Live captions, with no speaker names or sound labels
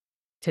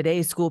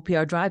Today's School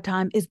PR Drive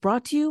Time is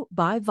brought to you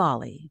by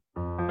Volley.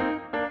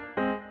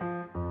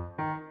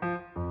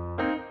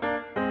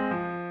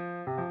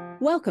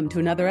 Welcome to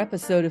another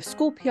episode of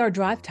School PR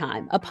Drive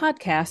Time, a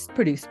podcast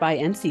produced by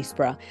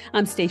NC-SPRA.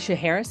 I'm Stacia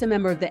Harris, a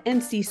member of the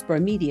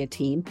NC-SPRA media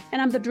team,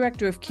 and I'm the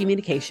Director of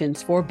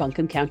Communications for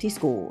Buncombe County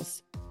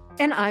Schools.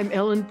 And I'm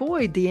Ellen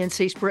Boyd, the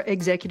NC-SPRA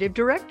Executive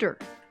Director.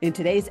 In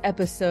today's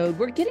episode,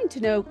 we're getting to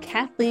know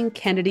Kathleen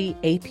Kennedy,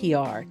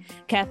 APR.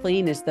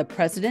 Kathleen is the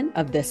president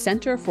of the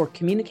Center for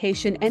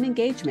Communication and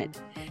Engagement.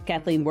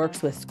 Kathleen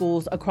works with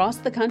schools across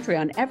the country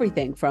on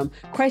everything from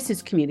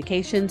crisis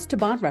communications to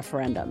bond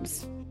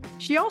referendums.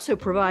 She also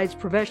provides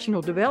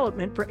professional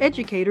development for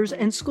educators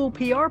and school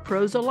PR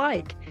pros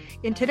alike.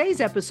 In today's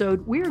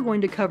episode, we are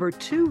going to cover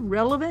two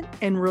relevant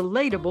and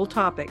relatable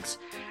topics: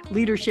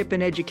 leadership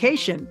in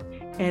education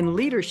and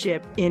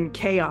leadership in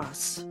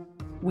chaos.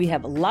 We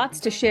have lots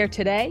to share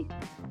today.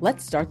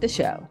 Let's start the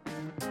show.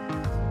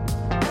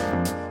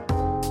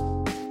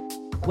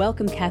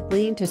 Welcome,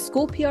 Kathleen, to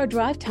School PR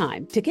Drive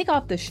Time. To kick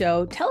off the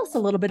show, tell us a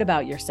little bit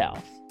about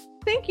yourself.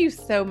 Thank you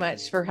so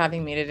much for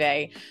having me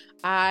today.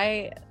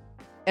 I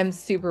am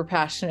super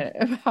passionate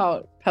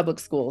about public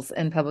schools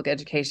and public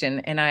education,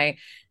 and I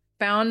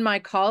found my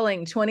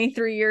calling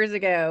 23 years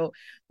ago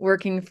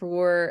working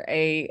for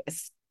a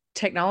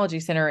technology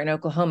center in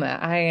Oklahoma.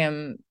 I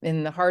am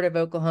in the heart of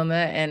Oklahoma,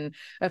 and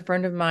a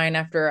friend of mine,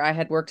 after I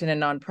had worked in a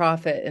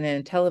nonprofit and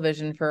in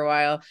television for a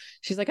while,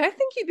 she's like, "I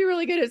think you'd be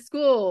really good at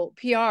school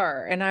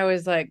PR." And I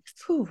was like,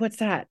 "What's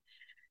that?"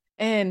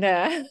 And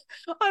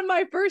on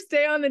my first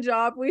day on the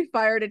job, we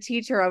fired a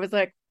teacher. I was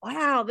like,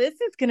 "Wow, this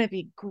is going to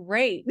be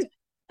great."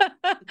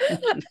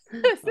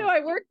 So I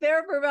worked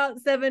there for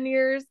about 7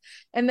 years,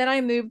 and then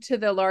I moved to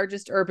the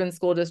largest urban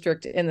school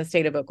district in the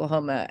state of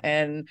Oklahoma.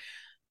 And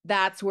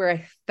that's where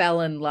I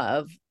fell in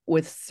love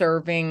with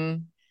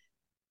serving.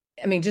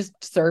 I mean, just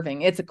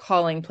serving. It's a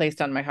calling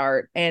placed on my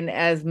heart. And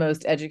as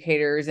most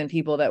educators and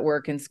people that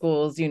work in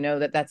schools, you know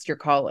that that's your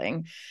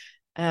calling.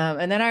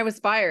 And then I was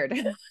fired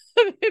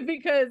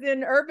because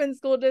in urban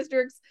school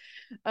districts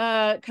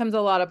comes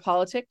a lot of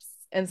politics.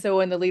 And so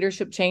when the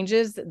leadership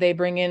changes, they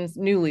bring in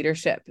new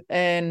leadership.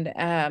 And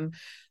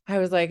I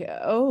was like,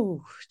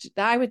 oh,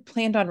 I had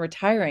planned on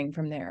retiring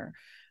from there.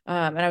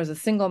 And I was a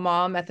single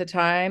mom at the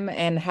time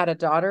and had a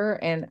daughter,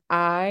 and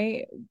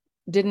I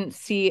didn't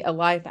see a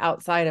life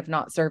outside of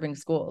not serving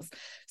schools.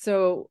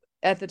 So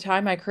at the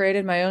time, I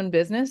created my own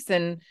business,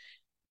 and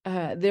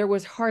there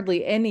was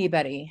hardly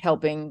anybody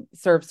helping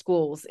serve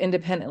schools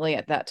independently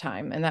at that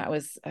time. And that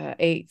was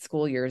 8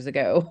 school years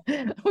ago.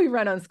 We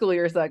run on school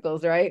year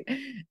cycles, right?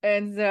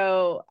 And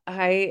so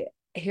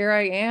here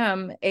I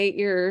am 8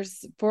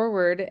 years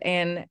forward,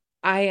 and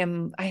I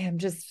am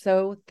just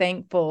so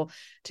thankful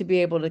to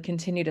be able to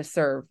continue to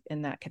serve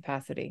in that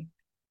capacity.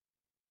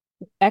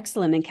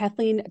 Excellent. And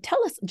Kathleen,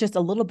 tell us just a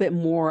little bit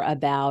more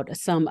about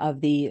some of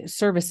the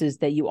services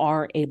that you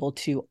are able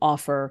to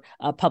offer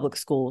public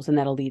schools, and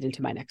that'll lead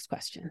into my next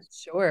question.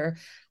 Sure.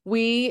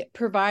 We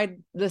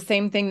provide the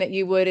same thing that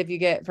you would if you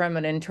get from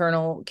an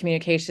internal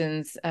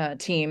communications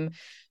team.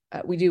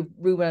 We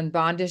run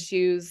bond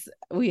issues.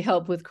 We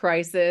help with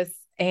crisis.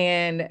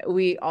 And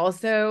we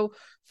also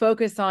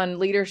focus on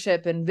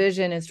leadership and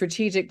vision and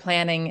strategic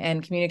planning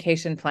and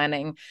communication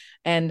planning.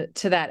 And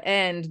to that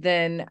end,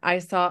 then I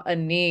saw a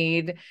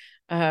need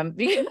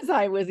because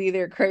I was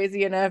either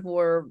crazy enough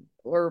or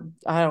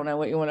I don't know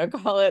what you want to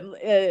call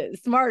it,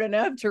 smart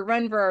enough to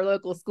run for our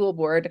local school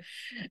board.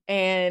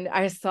 And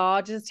I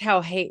saw just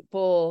how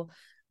hateful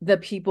the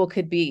people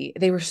could be.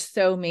 They were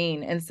so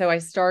mean. And so I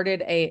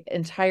started an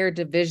entire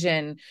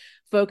division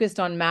focused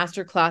on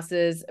master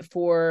classes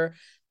for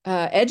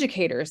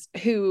educators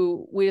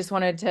who we just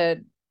wanted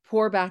to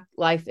pour back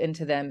life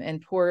into them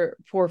and pour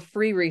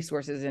free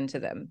resources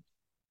into them.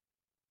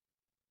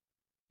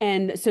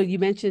 And so you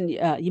mentioned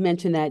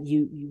that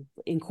you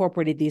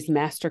incorporated these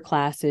master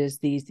classes,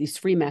 these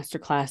free master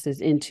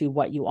classes into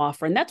what you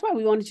offer. And that's why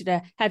we wanted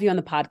to have you on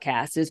the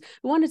podcast, is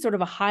we wanted sort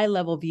of a high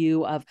level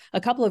view of a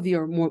couple of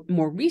your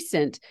more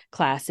recent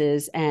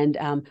classes, and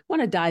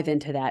want to dive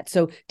into that.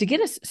 So to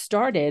get us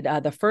started,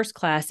 the first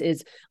class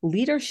is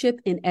Leadership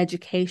in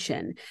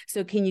Education.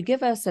 So can you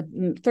give us a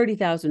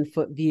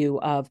 30,000-foot view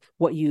of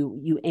what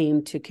you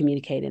aim to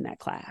communicate in that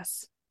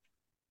class?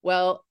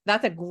 Well,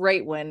 that's a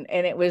great one.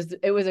 And it was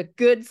a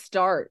good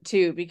start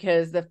too,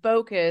 because the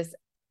focus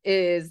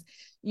is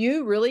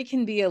you really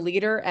can be a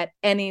leader at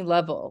any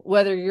level,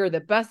 whether you're the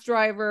bus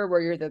driver,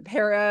 whether you're the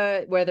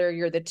para, whether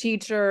you're the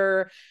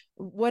teacher,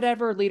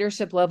 whatever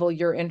leadership level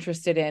you're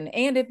interested in.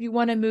 And if you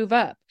want to move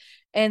up.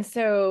 And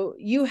so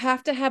you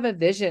have to have a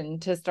vision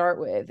to start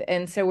with.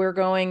 And so we're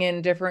going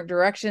in different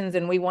directions,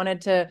 and we wanted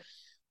to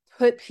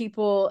put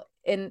people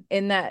in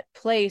that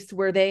place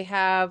where they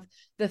have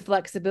the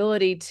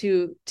flexibility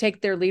to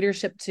take their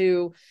leadership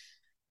to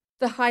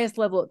the highest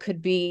level it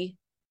could be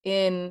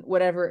in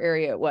whatever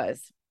area it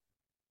was.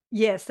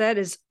 Yes, that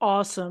is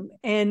awesome.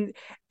 And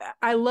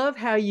I love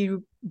how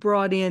you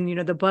brought in,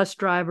 the bus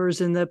drivers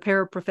and the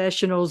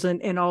paraprofessionals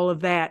and all of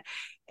that.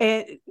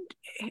 And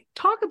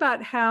talk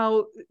about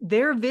how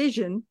their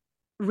vision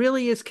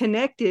really is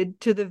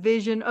connected to the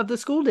vision of the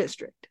school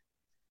district.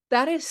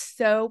 That is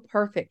so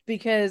perfect,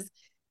 because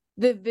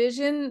the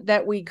vision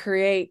that we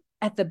create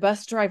at the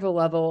bus driver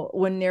level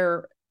when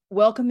they're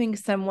welcoming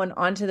someone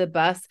onto the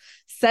bus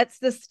sets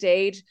the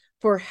stage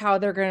for how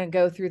they're going to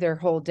go through their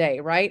whole day,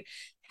 right?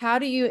 How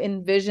do you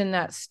envision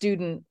that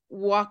student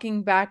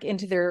walking back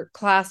into their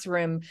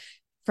classroom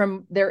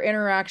from their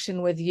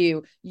interaction with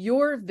you?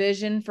 Your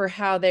vision for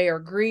how they are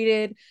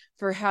greeted,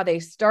 for how they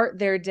start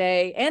their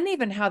day, and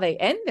even how they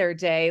end their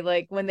day,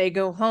 like when they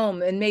go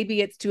home, and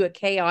maybe it's to a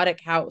chaotic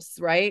house,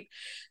 right?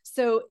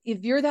 So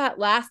if you're that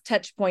last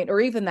touch point, or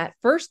even that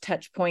first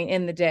touch point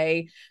in the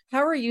day,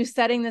 how are you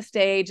setting the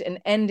stage and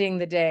ending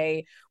the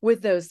day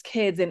with those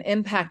kids and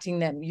impacting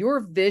them? Your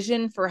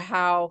vision for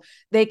how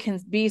they can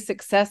be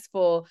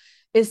successful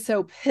is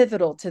so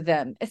pivotal to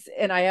them.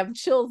 And I have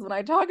chills when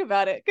I talk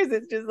about it, because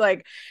it's just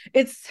like,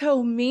 it's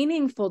so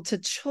meaningful to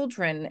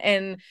children.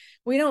 And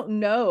we don't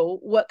know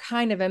what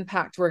kind of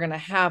impact we're going to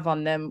have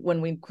on them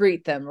when we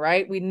greet them,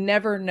 right? We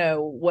never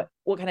know what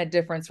kind of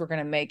difference we're going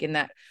to make in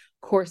that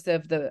course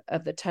of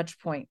the touch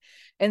point.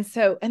 And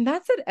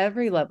that's at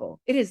every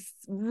level. It is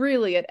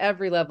really at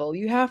every level.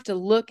 You have to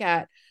look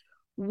at,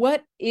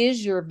 what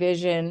is your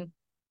vision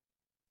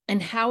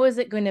and how is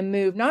it going to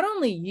move not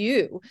only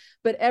you,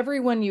 but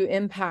everyone you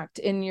impact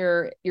in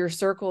your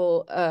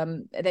circle,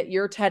 that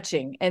you're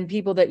touching, and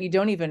people that you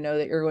don't even know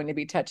that you're going to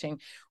be touching.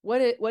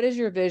 What is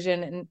your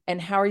vision,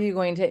 and how are you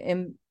going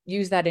to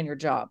use that in your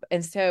job?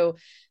 And so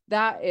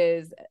that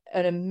is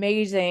an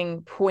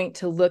amazing point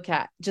to look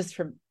at, just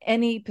from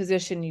any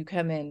position you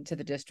come into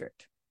the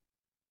district.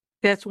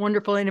 That's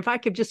wonderful. And if I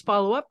could just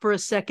follow up for a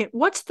second,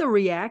 what's the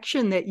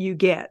reaction that you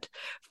get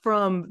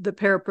from the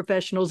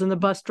paraprofessionals and the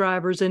bus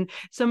drivers and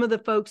some of the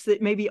folks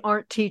that maybe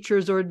aren't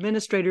teachers or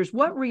administrators?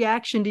 What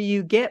reaction do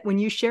you get when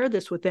you share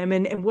this with them,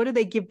 and what do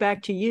they give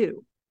back to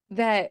you?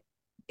 That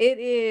it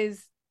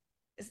is,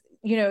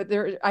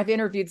 I've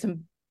interviewed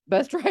some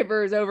bus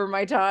drivers over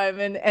my time,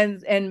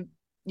 and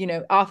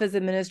office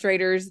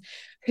administrators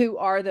who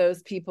are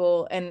those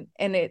people. And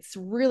it's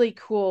really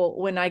cool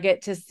when I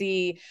get to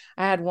see,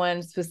 I had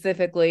one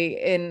specifically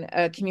in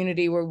a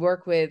community we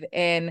work with,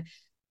 and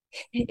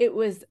it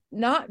was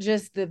not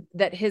just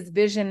that his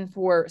vision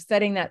for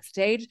setting that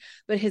stage,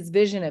 but his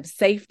vision of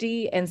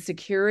safety and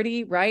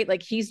security, right?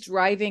 Like, he's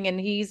driving and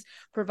he's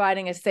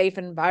providing a safe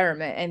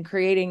environment and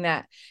creating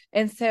that.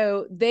 And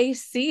so they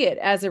see it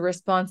as a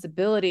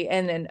responsibility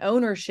and an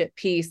ownership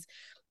piece.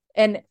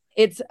 And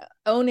it's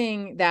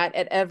owning that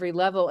at every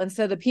level. And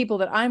so the people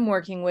that I'm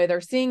working with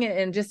are seeing it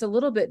in just a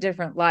little bit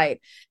different light.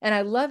 And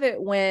I love it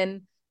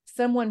when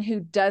someone who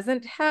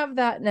doesn't have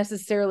that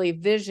necessarily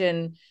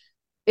vision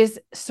is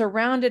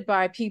surrounded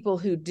by people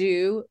who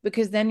do,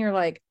 because then you're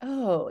like,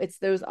 oh, it's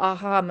those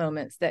aha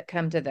moments that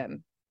come to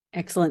them.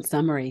 Excellent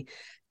summary.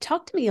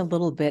 Talk to me a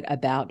little bit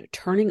about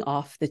turning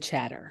off the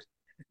chatter.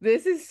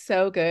 This is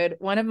so good.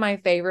 One of my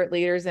favorite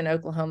leaders in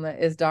Oklahoma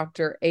is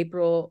Dr.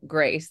 April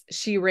Grace.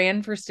 She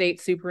ran for state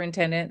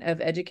superintendent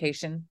of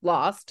education,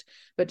 lost,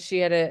 but she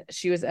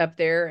was up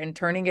there and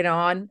turning it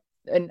on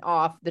and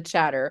off the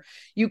chatter.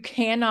 You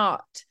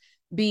cannot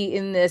be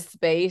in this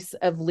space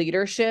of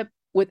leadership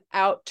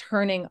without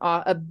turning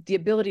off the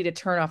ability to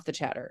turn off the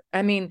chatter.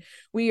 I mean,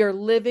 we are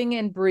living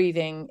and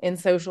breathing in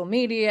social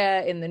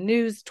media, in the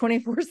news,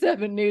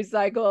 24/7 news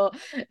cycle,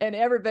 and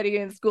everybody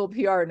in school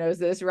PR knows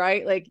this,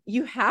 right? Like,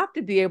 you have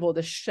to be able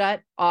to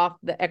shut off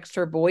the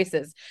extra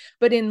voices.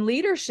 But in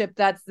leadership,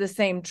 that's the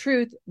same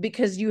truth,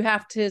 because you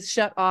have to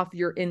shut off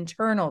your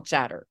internal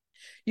chatter.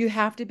 You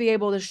have to be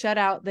able to shut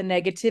out the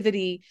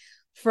negativity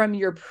from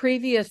your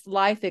previous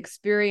life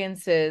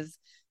experiences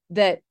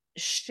that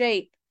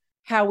shape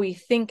how we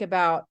think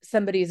about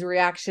somebody's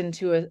reaction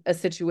to a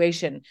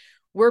situation.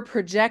 We're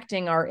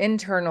projecting our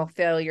internal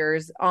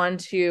failures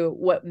onto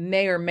what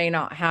may or may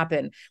not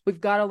happen.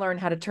 We've got to learn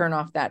how to turn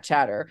off that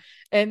chatter.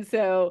 And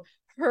so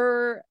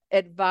her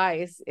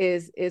advice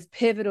is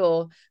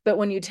pivotal. But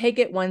when you take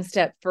it one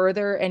step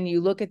further and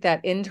you look at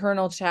that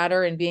internal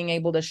chatter and being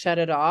able to shut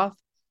it off,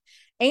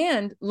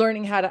 and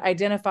learning how to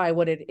identify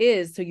what it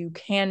is so you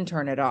can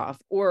turn it off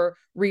or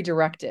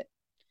redirect it,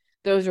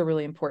 those are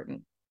really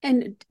important.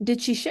 And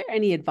did she share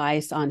any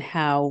advice on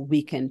how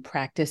we can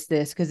practice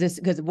this?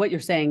 Because what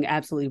you're saying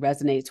absolutely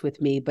resonates with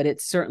me, but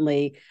it's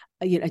certainly,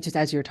 just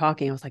as you're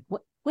talking, I was like,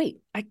 what? Wait,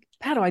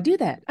 how do I do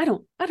that? I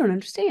don't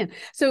understand.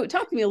 So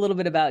talk to me a little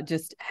bit about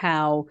just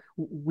how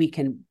we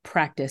can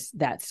practice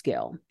that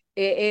skill.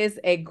 It is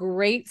a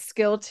great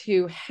skill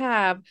to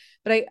have,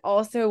 but I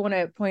also want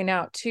to point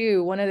out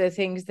too, one of the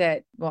things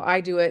that, well, I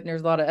do it and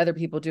there's a lot of other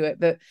people do it,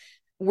 but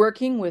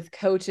working with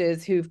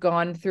coaches who've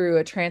gone through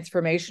a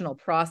transformational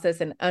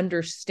process and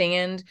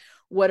understand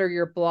what are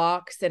your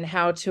blocks and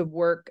how to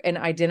work and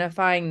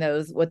identifying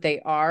those, what they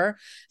are.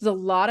 Because a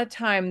lot of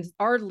times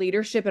our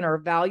leadership and our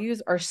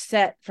values are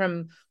set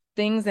from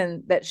things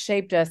that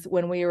shaped us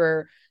when we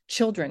were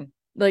children.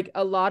 Like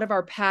a lot of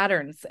our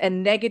patterns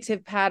and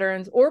negative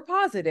patterns or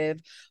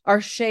positive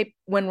are shaped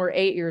when we're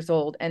 8 years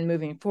old and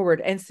moving forward.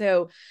 And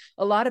so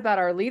a lot about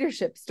our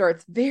leadership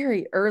starts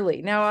very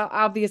early. Now,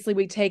 obviously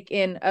we take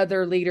in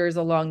other leaders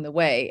along the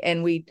way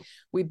and we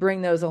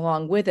bring those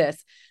along with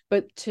us,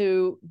 but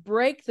to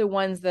break the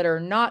ones that are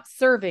not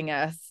serving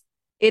us,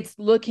 it's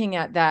looking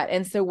at that.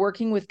 And so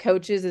working with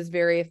coaches is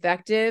very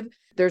effective.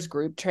 There's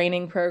group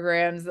training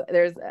programs.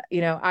 There's,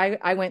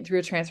 I went through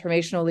a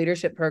transformational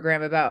leadership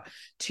program about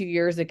 2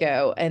 years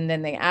ago, and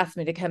then they asked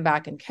me to come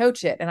back and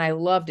coach it. And I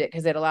loved it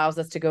because it allows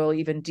us to go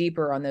even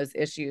deeper on those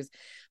issues.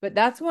 But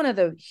that's one of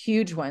the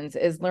huge ones,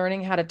 is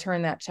learning how to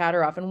turn that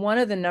chatter off. And one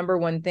of the number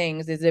one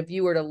things is, if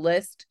you were to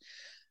list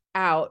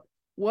out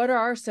what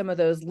are some of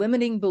those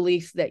limiting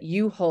beliefs that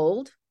you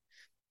hold,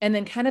 and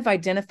then kind of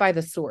identify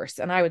the source.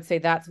 And I would say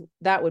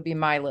that would be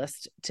my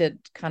list to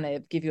kind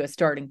of give you a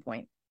starting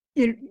point.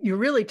 You're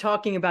really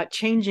talking about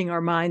changing our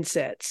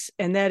mindsets,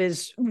 and that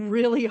is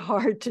really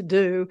hard to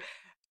do.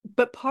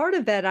 But part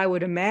of that, I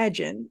would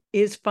imagine,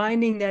 is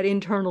finding that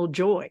internal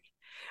joy.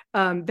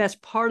 That's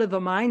part of a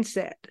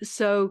mindset.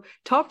 So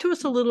talk to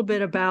us a little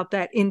bit about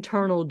that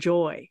internal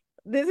joy.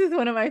 This is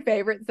one of my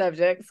favorite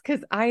subjects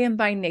because I am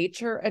by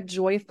nature a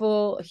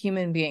joyful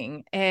human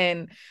being.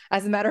 And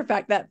as a matter of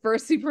fact, that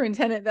first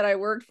superintendent that I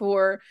worked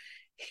for,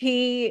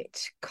 he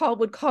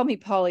would call me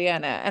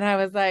Pollyanna. And I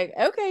was like,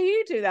 okay,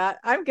 you do that.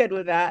 I'm good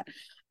with that.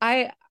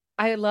 I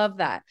love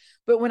that.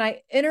 But when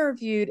I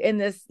interviewed in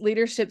this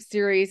leadership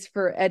series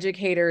for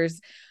educators,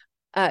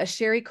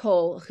 Sherry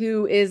Cole,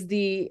 who is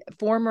the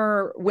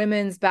former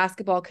women's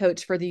basketball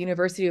coach for the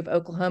University of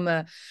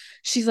Oklahoma,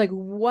 she's like,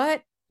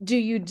 what do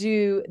you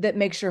do that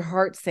makes your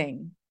heart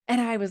sing?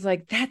 And I was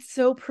like, that's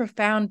so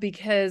profound,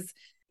 because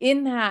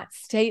in that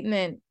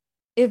statement,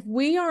 if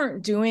we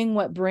aren't doing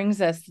what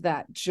brings us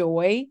that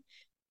joy,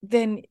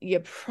 then you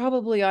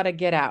probably ought to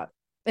get out.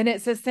 And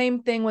it's the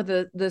same thing with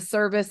the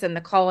service and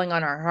the calling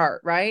on our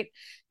heart, right?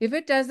 If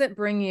it doesn't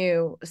bring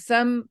you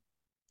some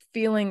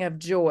feeling of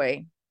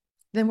joy,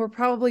 then we're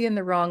probably in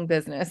the wrong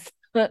business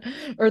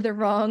or in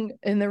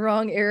the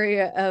wrong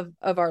area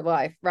of our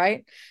life,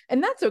 right?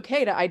 And that's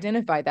okay to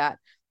identify that.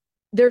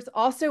 There's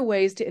also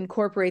ways to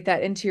incorporate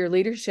that into your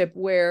leadership,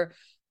 where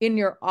in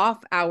your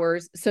off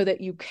hours, so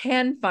that you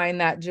can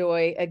find that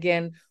joy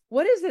again.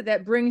 What is it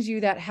that brings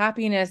you that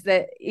happiness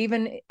that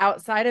even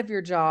outside of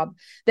your job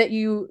that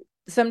you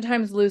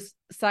sometimes lose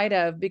sight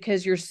of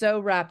because you're so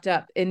wrapped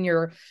up in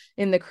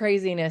the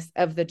craziness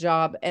of the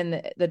job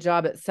and the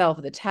job itself,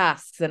 the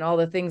tasks and all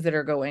the things that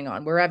are going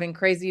on? We're having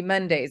crazy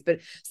Mondays, but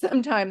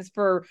sometimes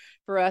for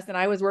us, and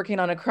I was working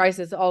on a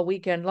crisis all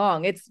weekend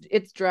long,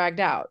 it's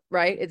dragged out,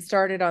 right? It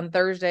started on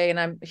Thursday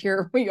and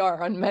we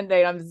are on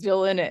Monday and I'm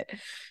still in it.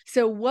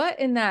 So what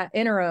in that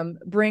interim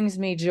brings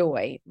me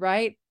joy,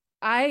 right?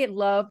 I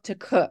love to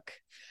cook.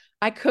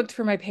 I cooked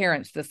for my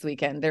parents this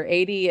weekend. They're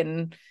 80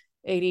 and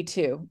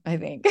 82, I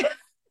think.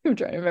 I'm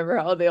trying to remember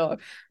how old they are.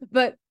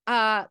 But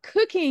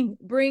cooking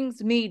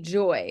brings me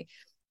joy.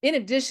 In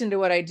addition to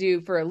what I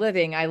do for a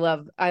living, I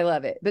love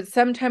it. But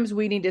sometimes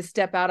we need to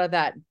step out of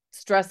that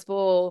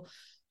stressful,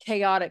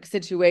 chaotic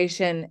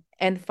situation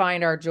and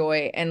find our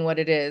joy and what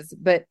it is.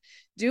 But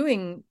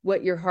doing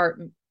what your heart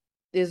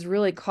is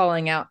really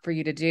calling out for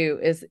you to do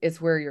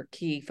is where your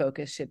key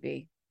focus should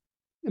be.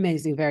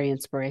 Amazing, very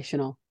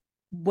inspirational.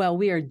 Well,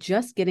 we are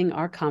just getting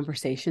our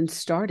conversation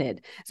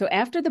started. So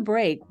after the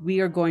break, we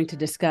are going to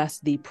discuss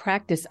the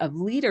practice of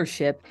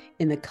leadership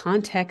in the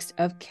context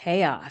of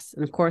chaos.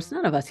 And of course,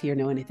 none of us here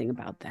know anything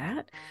about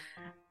that.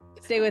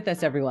 Stay with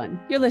us, everyone.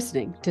 You're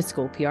listening to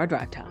School PR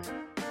Drive Time.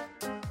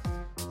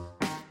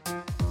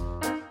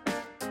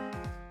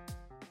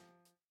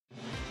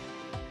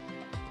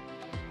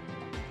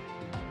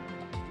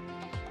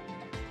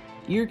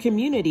 Your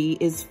community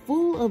is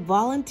full of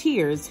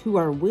volunteers who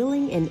are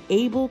willing and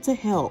able to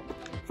help.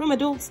 From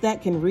adults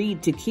that can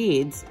read to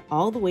kids,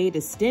 all the way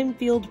to STEM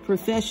field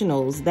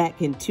professionals that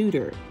can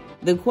tutor.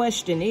 The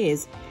question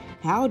is,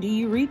 how do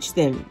you reach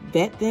them,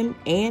 vet them,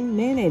 and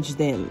manage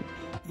them?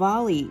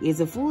 Volley is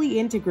a fully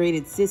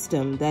integrated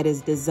system that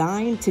is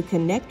designed to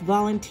connect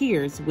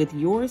volunteers with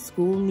your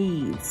school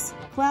needs.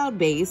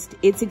 Cloud-based,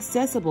 it's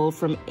accessible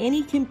from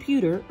any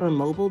computer or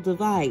mobile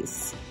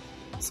device.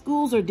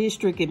 Schools or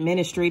district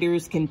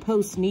administrators can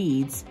post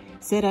needs,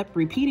 set up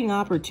repeating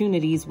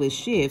opportunities with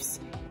shifts,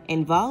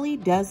 and Volley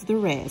does the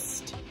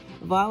rest.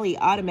 Volley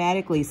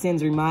automatically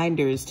sends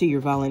reminders to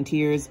your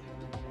volunteers,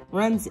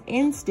 runs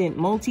instant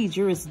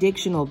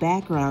multi-jurisdictional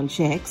background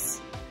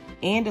checks,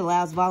 and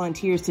allows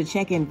volunteers to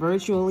check in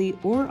virtually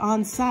or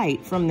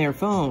on-site from their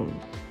phone.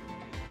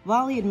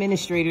 Volley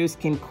administrators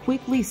can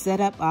quickly set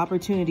up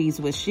opportunities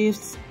with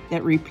shifts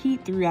that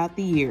repeat throughout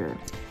the year.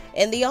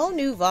 And the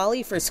all-new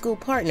Volley for School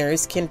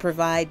partners can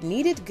provide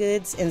needed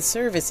goods and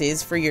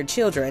services for your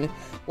children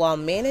while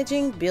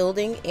managing,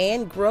 building,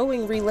 and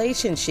growing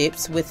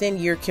relationships within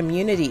your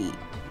community.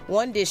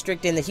 One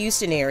district in the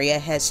Houston area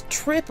has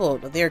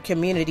tripled their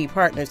Community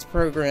Partners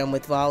program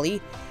with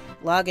Volley,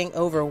 logging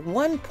over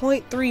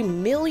 $1.3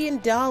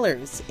 million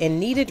in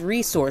needed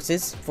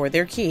resources for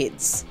their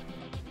kids.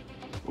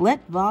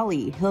 Let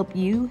Volley help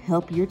you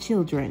help your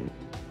children.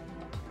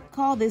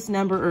 Call this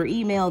number or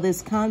email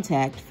this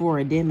contact for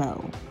a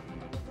demo.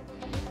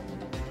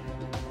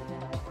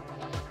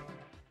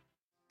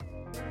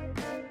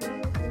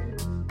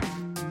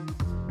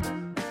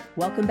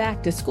 Welcome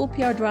back to School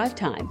PR Drive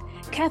Time.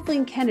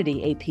 Kathleen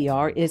Kennedy,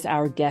 APR, is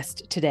our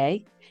guest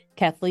today.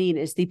 Kathleen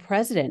is the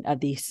president of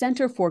the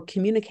Center for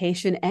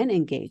Communication and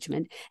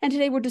Engagement, and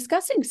today we're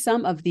discussing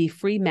some of the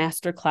free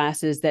master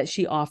classes that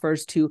she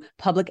offers to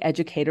public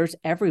educators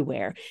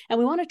everywhere. And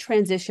we want to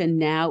transition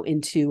now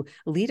into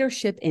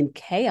leadership in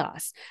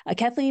chaos.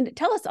 Kathleen,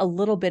 tell us a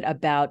little bit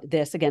about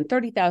this. Again,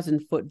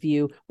 30,000-foot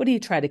view. What do you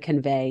try to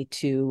convey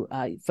to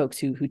folks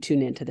who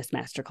tune into this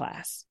master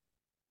class?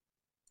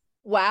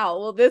 Wow.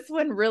 Well, this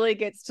one really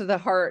gets to the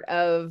heart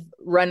of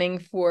running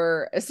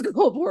for a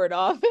school board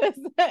office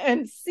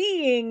and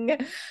seeing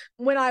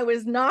when I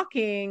was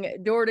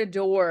knocking door to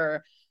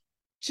door,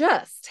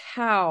 just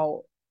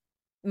how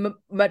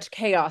much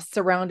chaos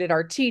surrounded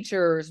our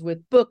teachers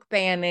with book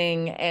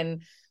banning.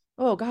 And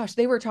oh gosh,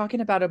 they were talking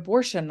about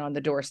abortion on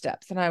the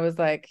doorsteps. And I was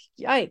like,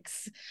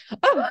 yikes.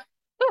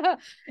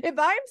 If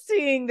I'm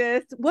seeing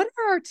this, what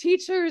are our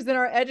teachers and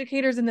our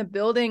educators in the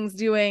buildings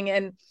doing?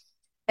 And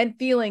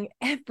feeling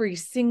every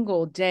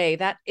single day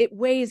that it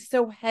weighs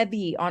so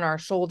heavy on our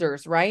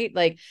shoulders, right?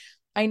 Like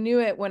I knew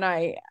it when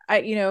I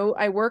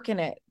work in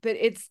it, but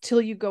it's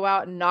till you go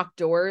out and knock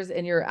doors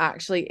and you're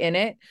actually in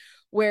it,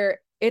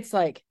 where it's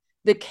like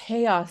the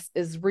chaos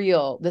is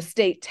real, the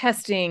state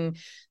testing,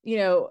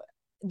 you're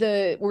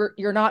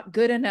not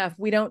good enough.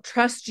 We don't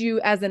trust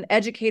you as an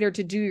educator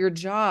to do your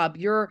job.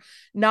 You're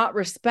not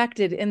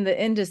respected in the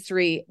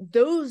industry.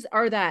 That's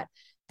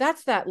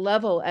that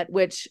level at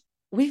which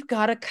we've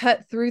got to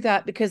cut through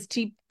that, because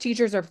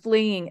teachers are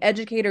fleeing,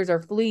 educators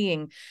are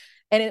fleeing.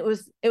 And it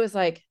was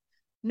like,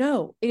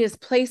 no, it is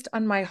placed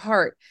on my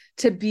heart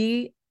to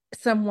be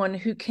someone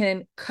who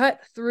can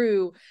cut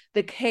through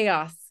the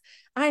chaos.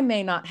 I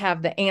may not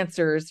have the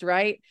answers,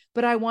 right?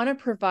 But I want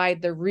to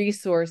provide the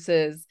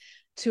resources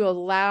to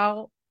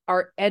allow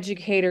our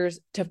educators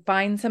to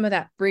find some of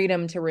that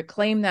freedom, to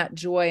reclaim that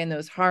joy and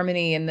those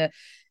harmony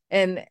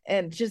and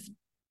just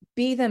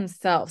be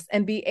themselves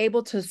and be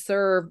able to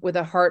serve with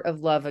a heart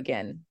of love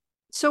again.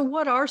 So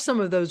what are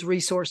some of those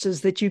resources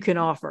that you can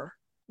offer?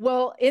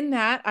 Well, in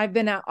that, I've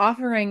been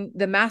offering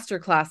the master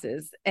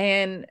classes,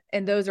 and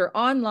those are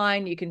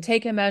online. You can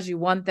take them as you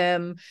want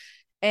them.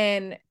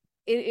 And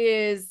it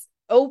is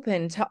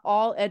open to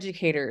all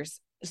educators.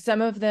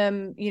 Some of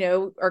them,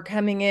 are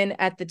coming in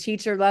at the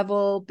teacher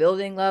level,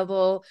 building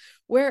level,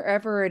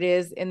 wherever it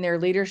is in their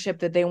leadership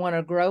that they want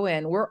to grow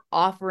in. We're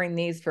offering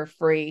these for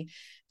free.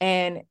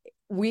 And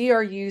we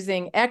are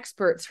using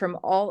experts from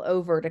all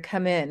over to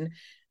come in.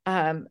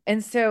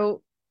 And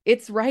so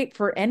it's right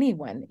for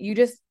anyone. You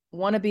just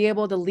want to be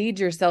able to lead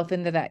yourself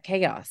into that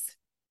chaos,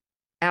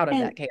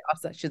 that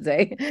chaos, I should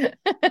say.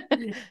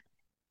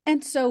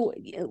 And so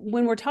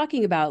when we're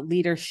talking about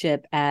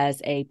leadership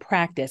as a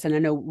practice, and I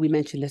know we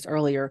mentioned this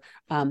earlier,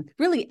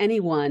 really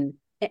anyone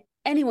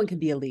can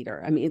be a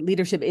leader. I mean,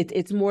 leadership,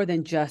 it's more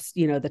than just,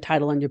 the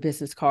title on your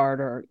business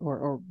card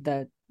or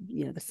the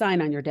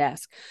sign on your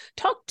desk.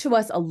 Talk to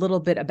us a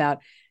little bit about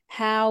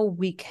how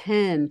we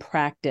can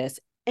practice,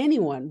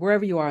 anyone,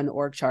 wherever you are on the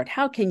org chart,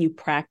 how can you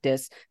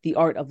practice the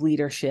art of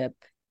leadership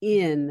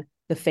in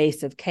the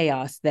face of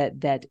chaos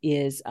that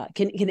is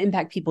can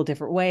impact people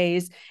different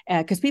ways,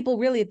 because people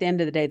really, at the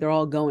end of the day, they're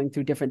all going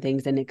through different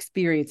things and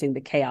experiencing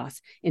the chaos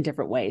in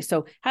different ways.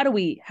 So how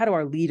do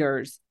our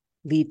leaders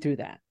lead through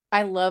that?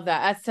 I love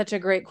that. That's such a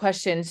great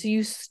question. So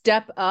you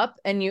step up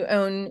and you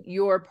own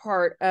your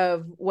part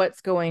of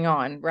what's going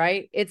on,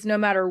 right? It's no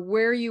matter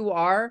where you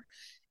are,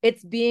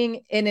 it's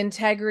being in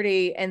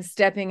integrity and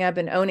stepping up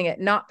and owning it,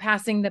 not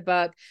passing the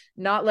buck,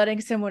 not letting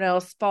someone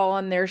else fall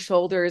on their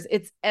shoulders.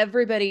 It's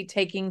everybody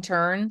taking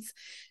turns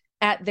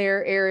at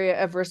their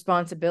area of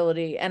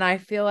responsibility. And I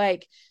feel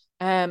like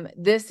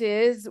this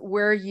is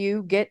where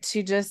you get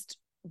to just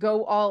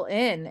go all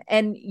in.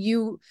 And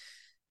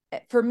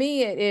for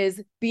me, it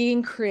is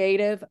being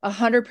creative.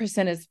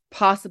 100% is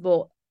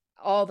possible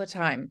all the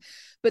time,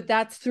 but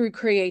that's through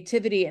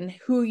creativity and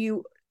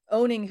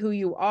owning who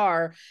you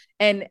are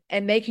and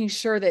making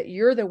sure that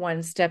you're the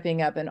one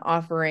stepping up and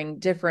offering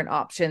different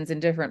options and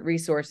different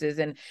resources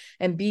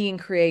and being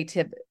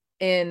creative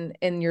in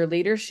your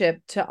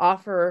leadership to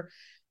offer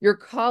your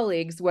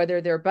colleagues,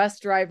 whether they're bus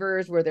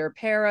drivers, whether they're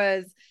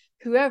paras,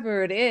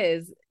 whoever it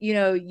is,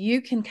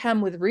 you can come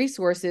with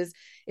resources.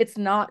 It's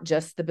not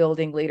just the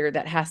building leader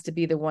that has to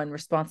be the one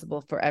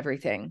responsible for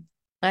everything.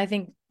 I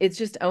think it's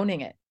just owning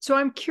it. So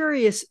I'm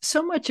curious,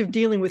 so much of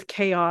dealing with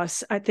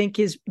chaos, I think,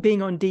 is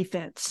being on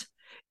defense.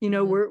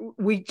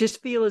 We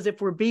just feel as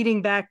if we're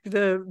beating back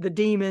the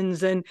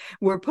demons and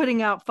we're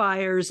putting out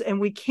fires,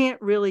 and we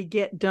can't really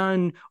get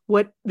done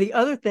what the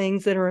other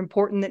things that are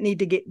important that need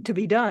to get to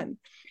be done.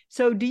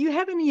 So do you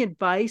have any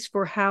advice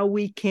for how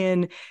we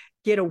can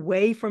get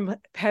away from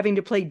having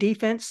to play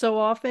defense so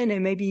often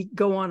and maybe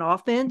go on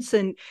offense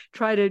and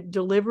try to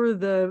deliver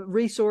the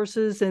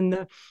resources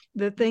and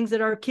the things that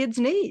our kids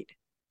need?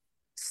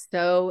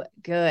 So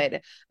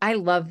good. I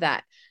love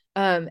that.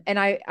 And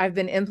I've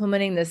been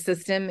implementing this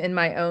system in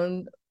my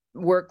own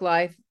work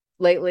life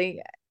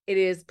lately. It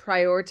is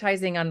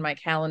prioritizing on my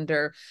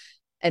calendar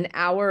an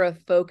hour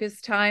of focus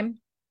time.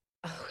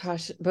 Oh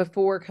gosh,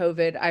 before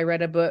COVID, I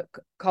read a book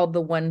called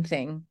The One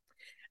Thing.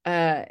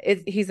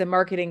 He's a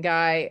marketing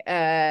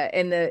guy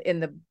in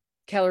the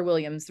Keller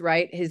Williams,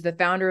 right? He's the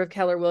founder of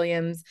Keller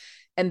Williams.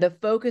 And the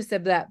focus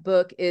of that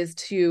book is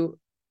to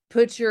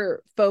put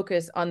your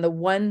focus on the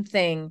one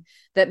thing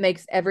that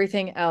makes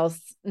everything else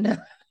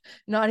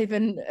not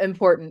even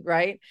important,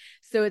 right?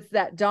 So it's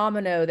that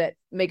domino that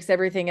makes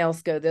everything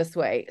else go this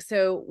way.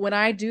 So when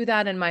I do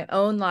that in my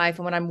own life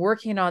and when I'm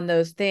working on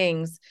those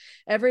things,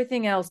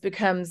 everything else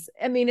becomes,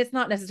 I mean, it's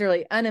not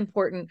necessarily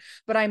unimportant,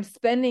 but I'm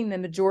spending the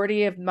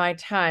majority of my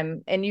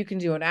time, and you can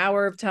do an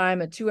hour of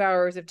time, 2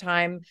 hours of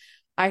time.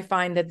 I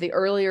find that the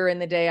earlier in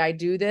the day I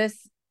do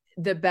this,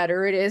 the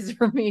better it is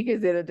for me,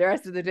 because the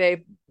rest of the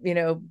day,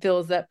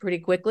 fills up pretty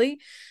quickly.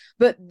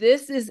 But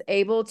this is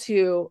able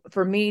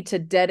for me to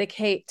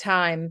dedicate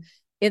time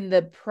in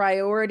the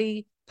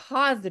priority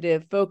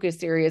positive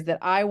focus areas that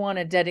I want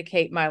to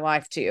dedicate my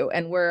life to,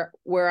 and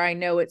where I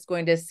know it's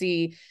going to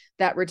see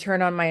that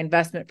return on my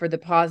investment for the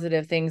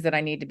positive things that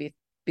I need to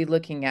be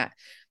looking at.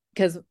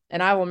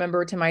 And I will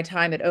remember to my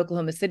time at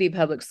Oklahoma City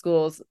Public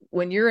Schools,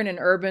 when you're in an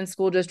urban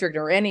school district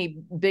or any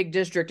big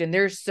district and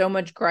there's so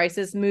much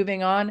crisis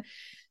moving on,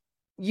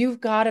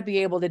 you've got to be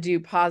able to do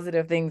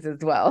positive things as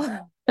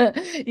well.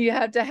 You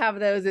have to have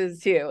those as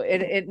too.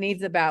 It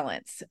needs a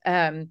balance.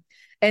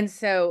 And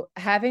so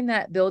having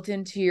that built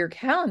into your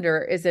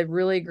calendar is a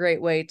really great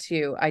way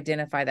to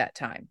identify that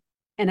time.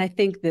 And I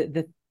think that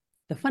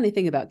the funny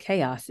thing about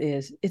chaos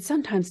is it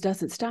sometimes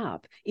doesn't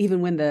stop,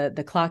 even when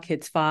the clock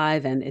hits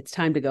 5 and it's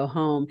time to go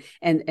home.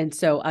 And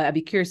so I'd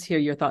be curious to hear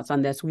your thoughts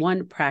on this.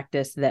 One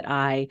practice that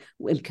I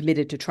am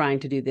committed to trying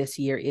to do this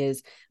year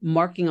is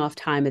marking off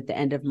time at the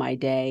end of my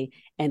day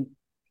and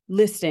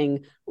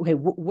listing, okay,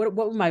 what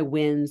were my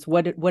wins?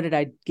 What did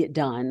I get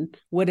done?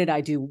 What did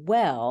I do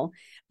well?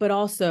 But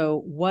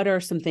also, what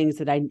are some things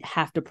that I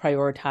have to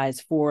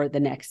prioritize for the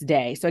next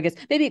day? So I guess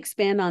maybe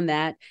expand on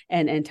that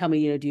and tell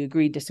me, do you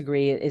agree,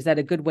 disagree? Is that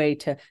a good way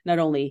to not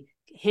only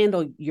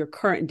handle your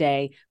current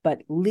day,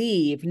 but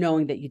leave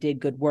knowing that you did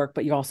good work,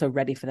 but you're also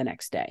ready for the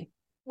next day?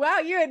 Wow,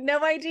 you had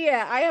no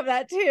idea. I have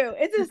that too.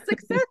 It's a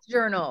success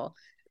journal.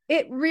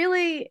 It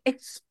really,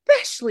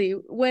 especially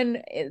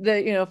when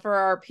for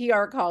our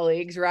PR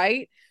colleagues,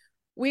 right?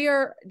 We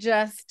are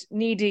just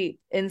knee deep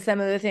in some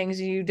of the things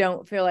you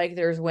don't feel like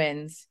there's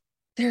wins.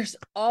 There's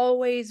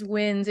always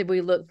wins if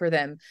we look for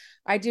them.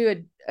 I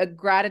do a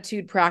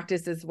gratitude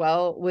practice as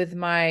well with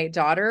my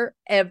daughter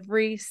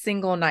every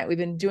single night. We've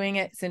been doing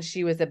it since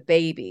she was a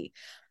baby.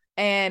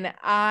 And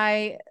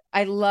I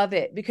love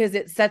it because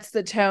it sets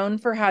the tone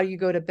for how you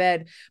go to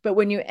bed. But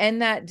when you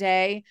end that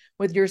day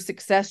with your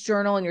success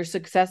journal and your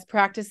success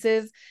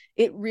practices,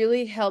 it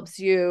really helps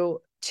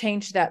you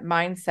change that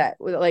mindset.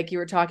 Like you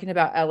were talking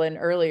about, Ellen,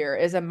 earlier,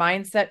 is a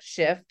mindset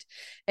shift.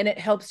 And it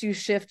helps you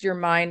shift your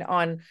mind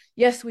on,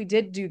 yes, we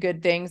did do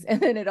good things.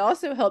 And then it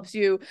also helps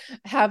you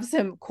have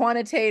some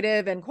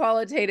quantitative and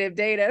qualitative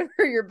data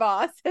for your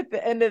boss at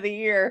the end of the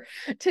year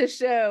to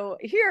show,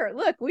 here,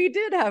 look, we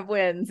did have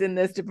wins in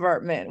this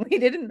department. We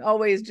didn't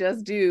always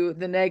just do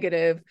the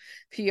negative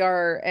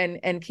PR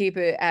and keep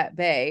it at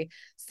bay.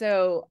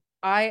 So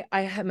I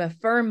am a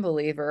firm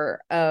believer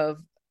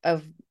of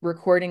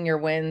recording your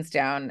wins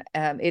down.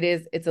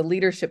 It's a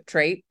leadership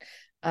trait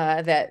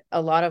that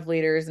a lot of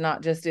leaders,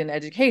 not just in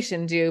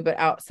education, do, but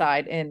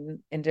outside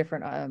in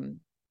different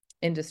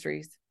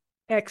industries.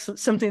 Excellent.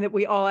 Something that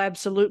we all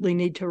absolutely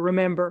need to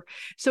remember.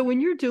 So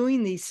when you're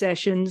doing these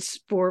sessions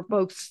for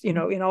folks,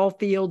 in all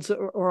fields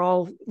or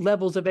all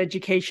levels of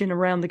education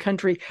around the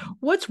country,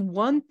 what's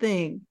one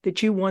thing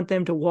that you want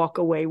them to walk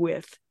away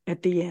with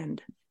at the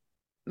end?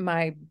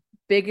 My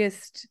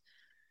biggest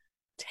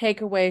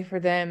takeaway for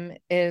them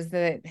is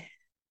that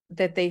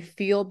they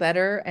feel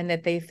better and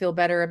that they feel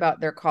better about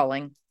their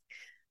calling.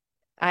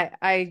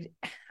 I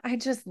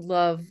just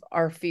love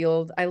our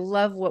field. I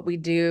love what we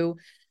do.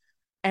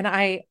 And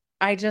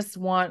I just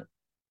want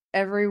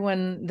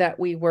everyone that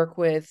we work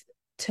with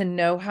to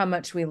know how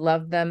much we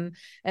love them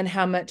and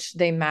how much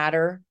they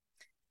matter.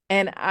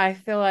 And I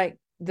feel like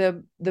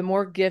the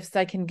more gifts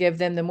I can give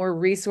them, the more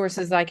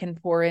resources I can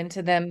pour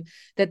into them,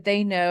 that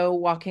they know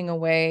walking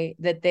away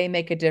that they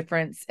make a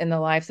difference in the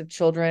lives of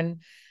children.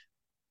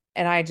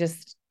 And I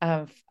just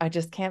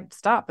can't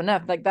stop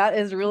enough. Like that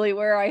is really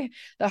where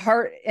the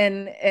heart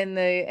and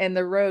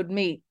the road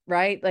meet,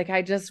 right? Like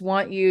I just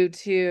want you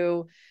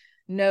to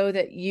know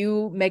that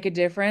you make a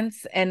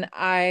difference, and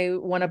I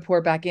want to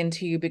pour back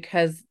into you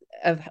because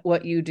of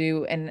what you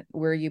do and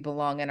where you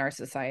belong in our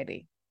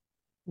society.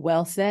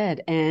 Well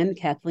said. And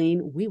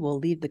Kathleen, we will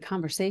leave the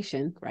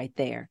conversation right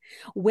there.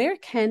 Where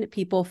can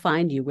people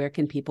find you? Where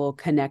can people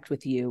connect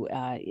with you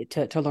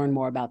to learn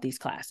more about these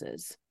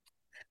classes?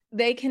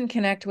 They can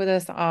connect with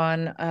us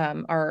on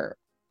our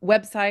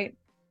website,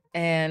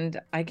 And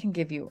I can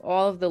give you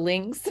all of the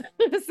links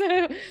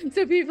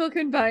so people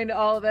can find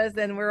all of us,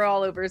 and we're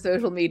all over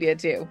social media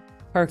too.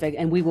 Perfect.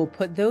 And we will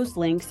put those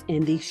links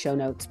in the show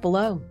notes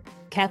below.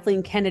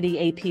 Kathleen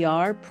Kennedy,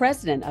 APR,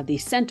 president of the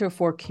Center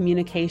for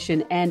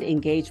Communication and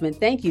Engagement,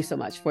 thank you so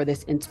much for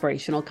this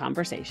inspirational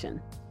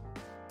conversation.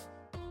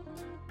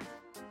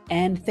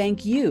 And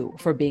thank you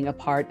for being a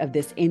part of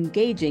this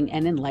engaging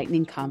and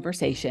enlightening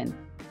conversation.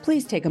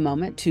 Please take a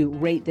moment to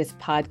rate this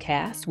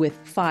podcast with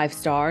 5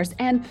 stars,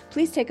 and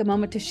please take a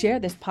moment to share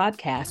this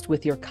podcast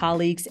with your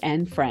colleagues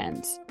and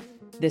friends.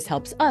 This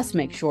helps us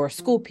make sure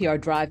School PR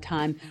Drive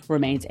Time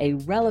remains a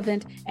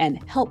relevant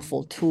and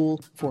helpful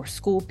tool for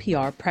school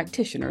PR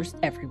practitioners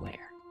everywhere.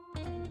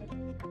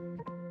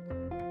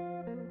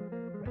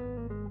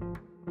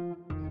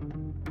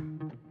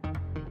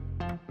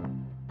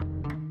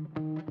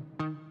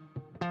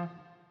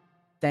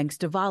 Thanks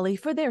to Volley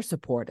for their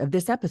support of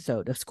this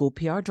episode of School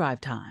PR Drive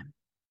Time.